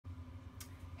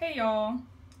Hey y'all,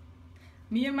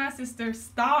 me and my sister,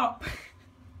 stop.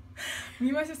 Me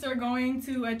and my sister are going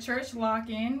to a church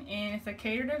lock-in, and it's a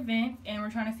catered event, and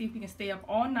we're trying to see if we can stay up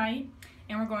all night,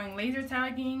 and we're going laser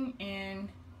tagging, and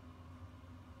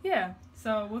yeah,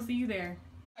 so we'll see you there.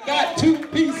 I got 2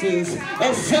 pieces,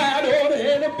 a side order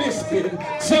and a biscuit,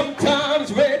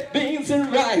 sometimes red beans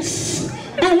and rice.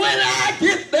 But when I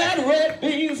get that red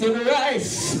beans and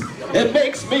rice, it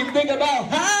makes me think about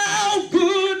how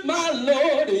good my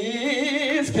Lord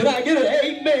is. Can I get an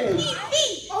amen?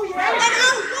 Oh, yeah. And I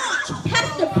watch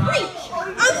Pastor preach.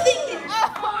 I'm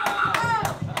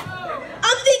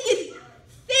thinking,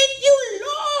 thank you,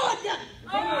 Lord,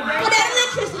 for that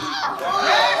electricity.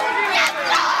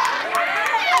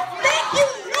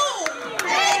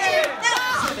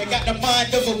 I got the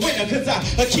mind of a winner, cause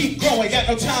I keep growing, got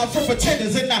no time for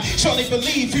pretenders, and I surely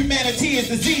believe humanity is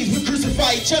disease. We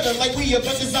crucify each other like we a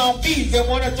bunch of zombies that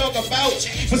wanna talk about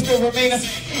but still remain us,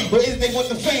 or is they want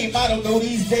the fame? I don't know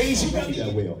these days. You know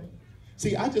that well.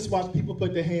 See, I just watch people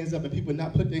put their hands up and people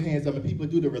not put their hands up and people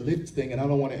do the religious thing, and I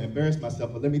don't want to embarrass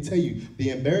myself, but let me tell you, the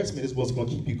embarrassment is what's going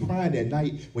to keep you crying at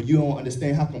night when you don't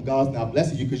understand how come God's not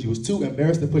blessing you because you was too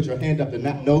embarrassed to put your hand up and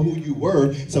not know who you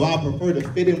were, so I prefer to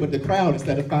fit in with the crowd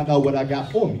instead of find out what I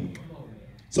got for me.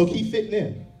 So keep fitting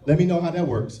in. Let me know how that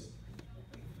works.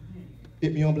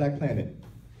 Hit me on Black Planet.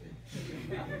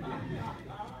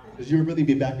 Because you'll really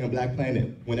be back on Black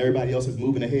Planet when everybody else is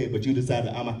moving ahead, but you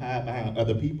decided I'm going to hide behind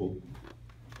other people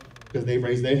because they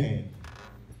raised their hand.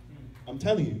 I'm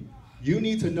telling you, you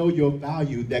need to know your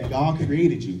value that God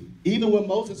created you. Even when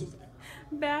Moses was...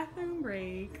 Bathroom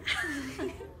break.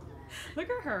 Look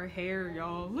at her hair,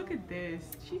 y'all. Look at this.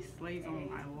 She slays on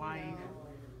my life.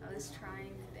 I was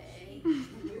trying today.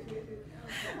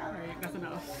 Alright, that's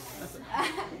enough. That's enough.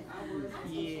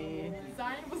 Yeah.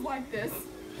 Zion was like this.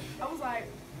 I was like,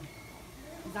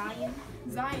 Zion,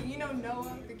 you know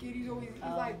Noah, the kid, he's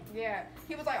like, yeah.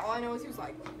 He was like, all I know is he was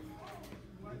like.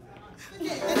 And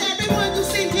everyone you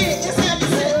see here is happy,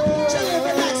 chillin',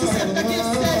 relax, accept the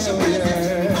gifts that you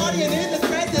present. Partying in the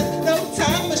present, no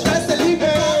time for stress to leave the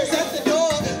flowers at the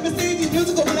door. Receive your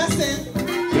musical blessing.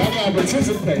 Y'all gotta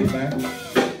participate, man.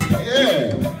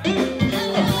 Yeah.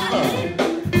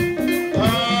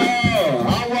 Oh, I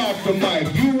rock the mic.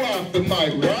 You rock the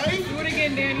mic, right? Do it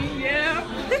again, Danny. Yeah.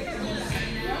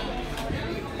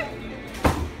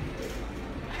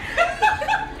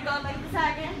 You gonna like this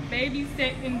again?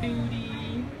 Babysitting duty.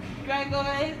 You wanna go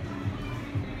in?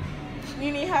 You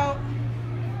need help?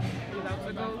 About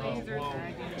to go laser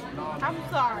tagging. I'm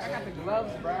sorry. I got the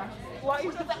gloves, bruh. What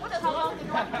you how long did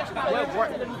you want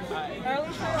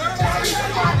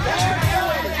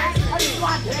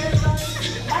to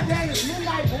My day is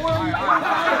midnight, boy.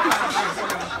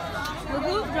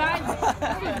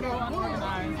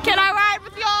 Can I ride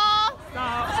with y'all?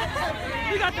 Stop.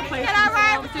 We got the place. Can I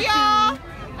ride with y'all?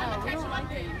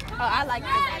 Oh, I like that.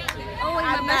 Oh, wait,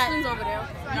 my best friend's over there.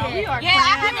 No, we are Yeah, I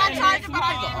have my charger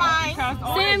behind mine.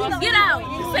 Sam, get out.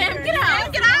 Sam, get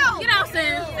out. Get out. Get out,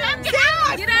 Sam. Sam, get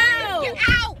out. Get out. Get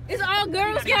out. It's all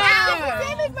girls. Get out.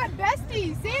 Sam is my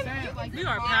bestie. Sam, we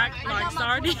are packed like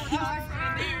sardines.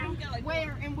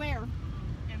 where and where?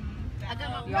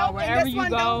 Y'all, wherever you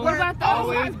go,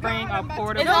 always bring a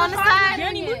portable. It's on the side.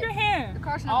 Danny, move your hand.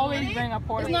 Always bring a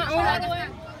portable. It's not on all the way.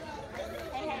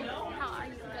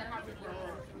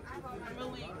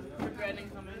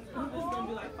 It's gonna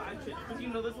be like 5 trips because you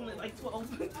know there's only like 12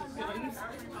 shillings.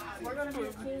 We're gonna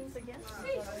do kids again.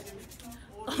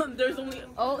 There's only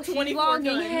 24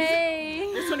 guns.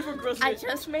 Hey. There's 24 groceries. I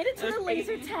just made it to the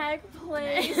laser tag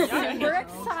place. Super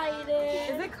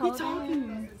excited. Is it cold?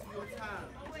 Talking.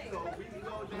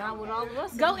 Not with all of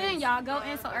us. Go in, y'all. Go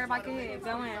in so everybody can hear.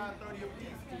 Go in.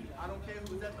 I don't care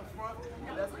who's at the front.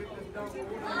 Let's get this done.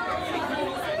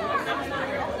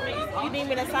 You need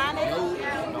me to sign it?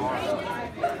 No.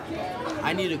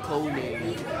 I need a code name.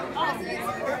 It's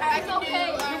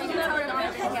okay.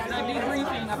 The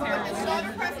debriefing, apparently.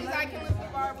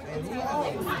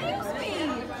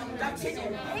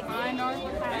 Find our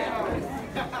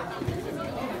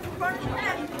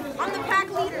I'm the pack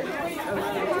leader.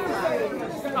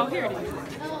 Oh, here it is.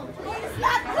 It's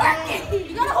not working.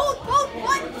 You gotta hold both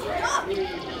buttons up.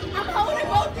 I'm holding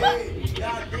both buttons.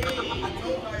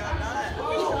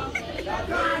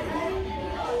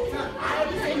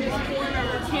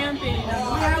 Camping. We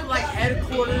have like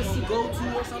headquarters to go to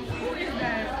or something. Who is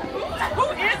that?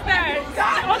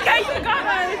 Okay, you got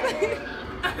us.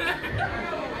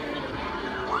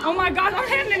 Oh my gosh, I'm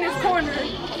hidden in this corner.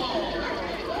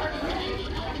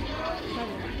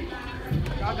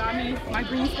 Y'all got me, my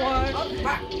green squad.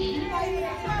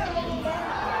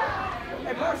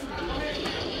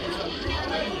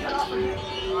 Hey,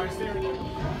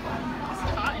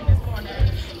 hot in this corner.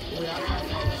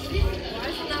 Why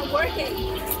is it not working?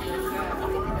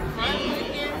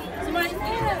 Somebody's here.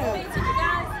 Pay attention,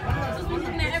 guys. Just be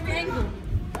looking at every angle.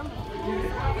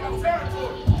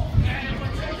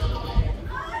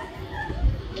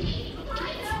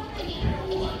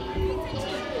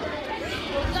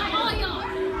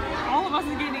 All of us is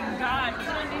getting God.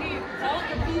 All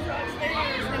the bees are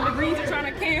upstairs and the greens are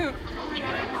trying to camp.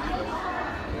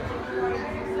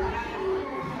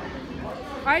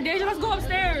 Alright, Deja, let's go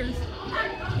upstairs.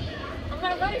 I'm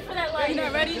not ready for that light. You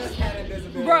not ready?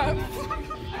 Bruh.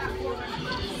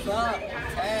 Stop.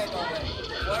 Tag on it.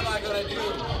 What am I gonna do?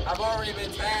 I've already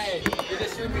been tagged. You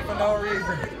just shoot me for no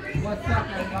reason. What's up,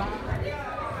 man?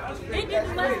 They did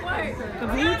the last work. The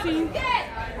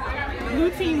blue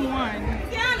team won.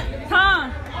 Huh?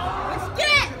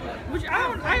 Which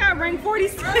I got ranked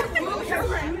 46. My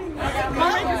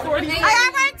rank is 46. I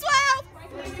got ranked 12.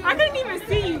 I couldn't even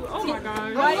see you. Oh my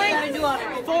god. What are you gonna do on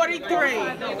it? 43.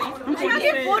 I'm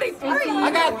 43.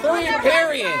 I got 3,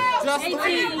 period. Just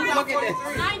 3. Look at this.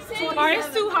 19. Alright, it's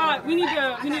too hot. We need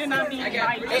to not be It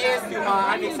light. is too hot.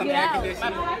 I need some air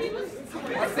conditioning.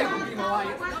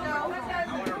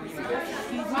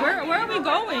 Where are we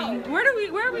going? Where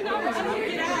are we going?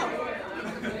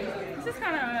 This is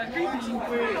kind of creepy.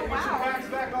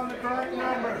 Back on the correct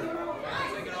number.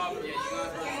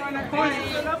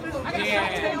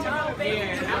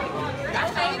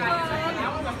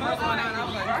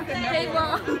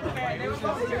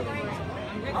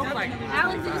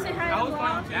 Alex, did you say hi?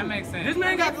 That makes sense. This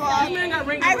man got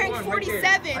ranked. I ranked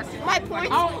 47. My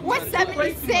points were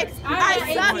 76. I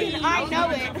suck and I know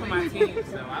it.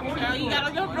 You got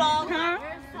on your vlog, huh?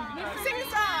 Sing a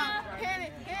song. Hit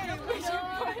it.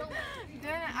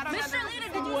 Mr. Lita,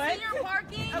 did you see your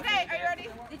parking? Okay, are you ready?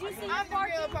 Did you see I'm your the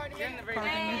real parking?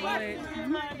 party.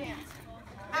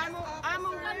 I'm a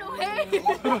Hey.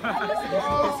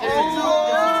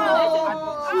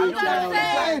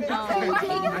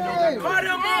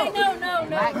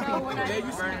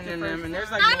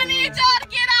 I'm gonna need y'all to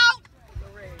get out.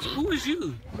 Who is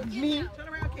you? Me.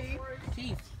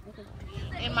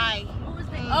 Am I?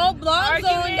 Oh, vlog's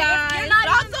on, guys.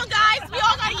 Vlog's on, guys. We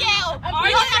all gotta yell.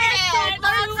 We all gotta yell.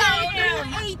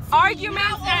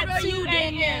 Arguments at 2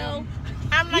 Danielle.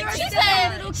 I'm like, she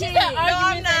said, no,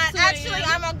 I'm not. Actually,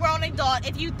 I'm a grown adult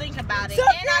if you think about it. And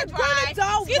I drive.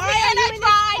 Excuse me, and I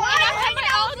drive. And I have my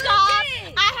own job.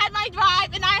 I had my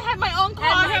drive, and I have my own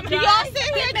car. Do y'all sit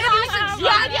here and drive? You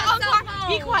have your own car.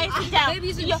 Be quiet, sit down.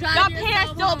 Your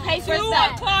parents still pay for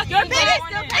stuff. Your parents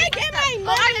still pay for stuff.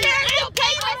 My parents still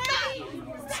pay for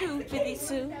stuff.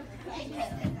 252.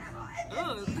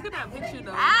 Oh, look at that picture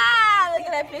though. Ah, look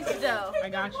at that picture though. I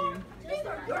got you.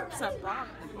 What's up, Bob?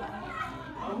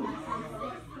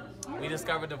 We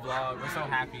discovered the vlog. We're so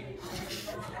happy.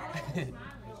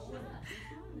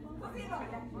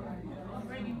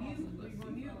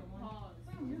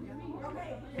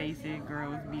 Basic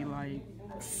girls be like.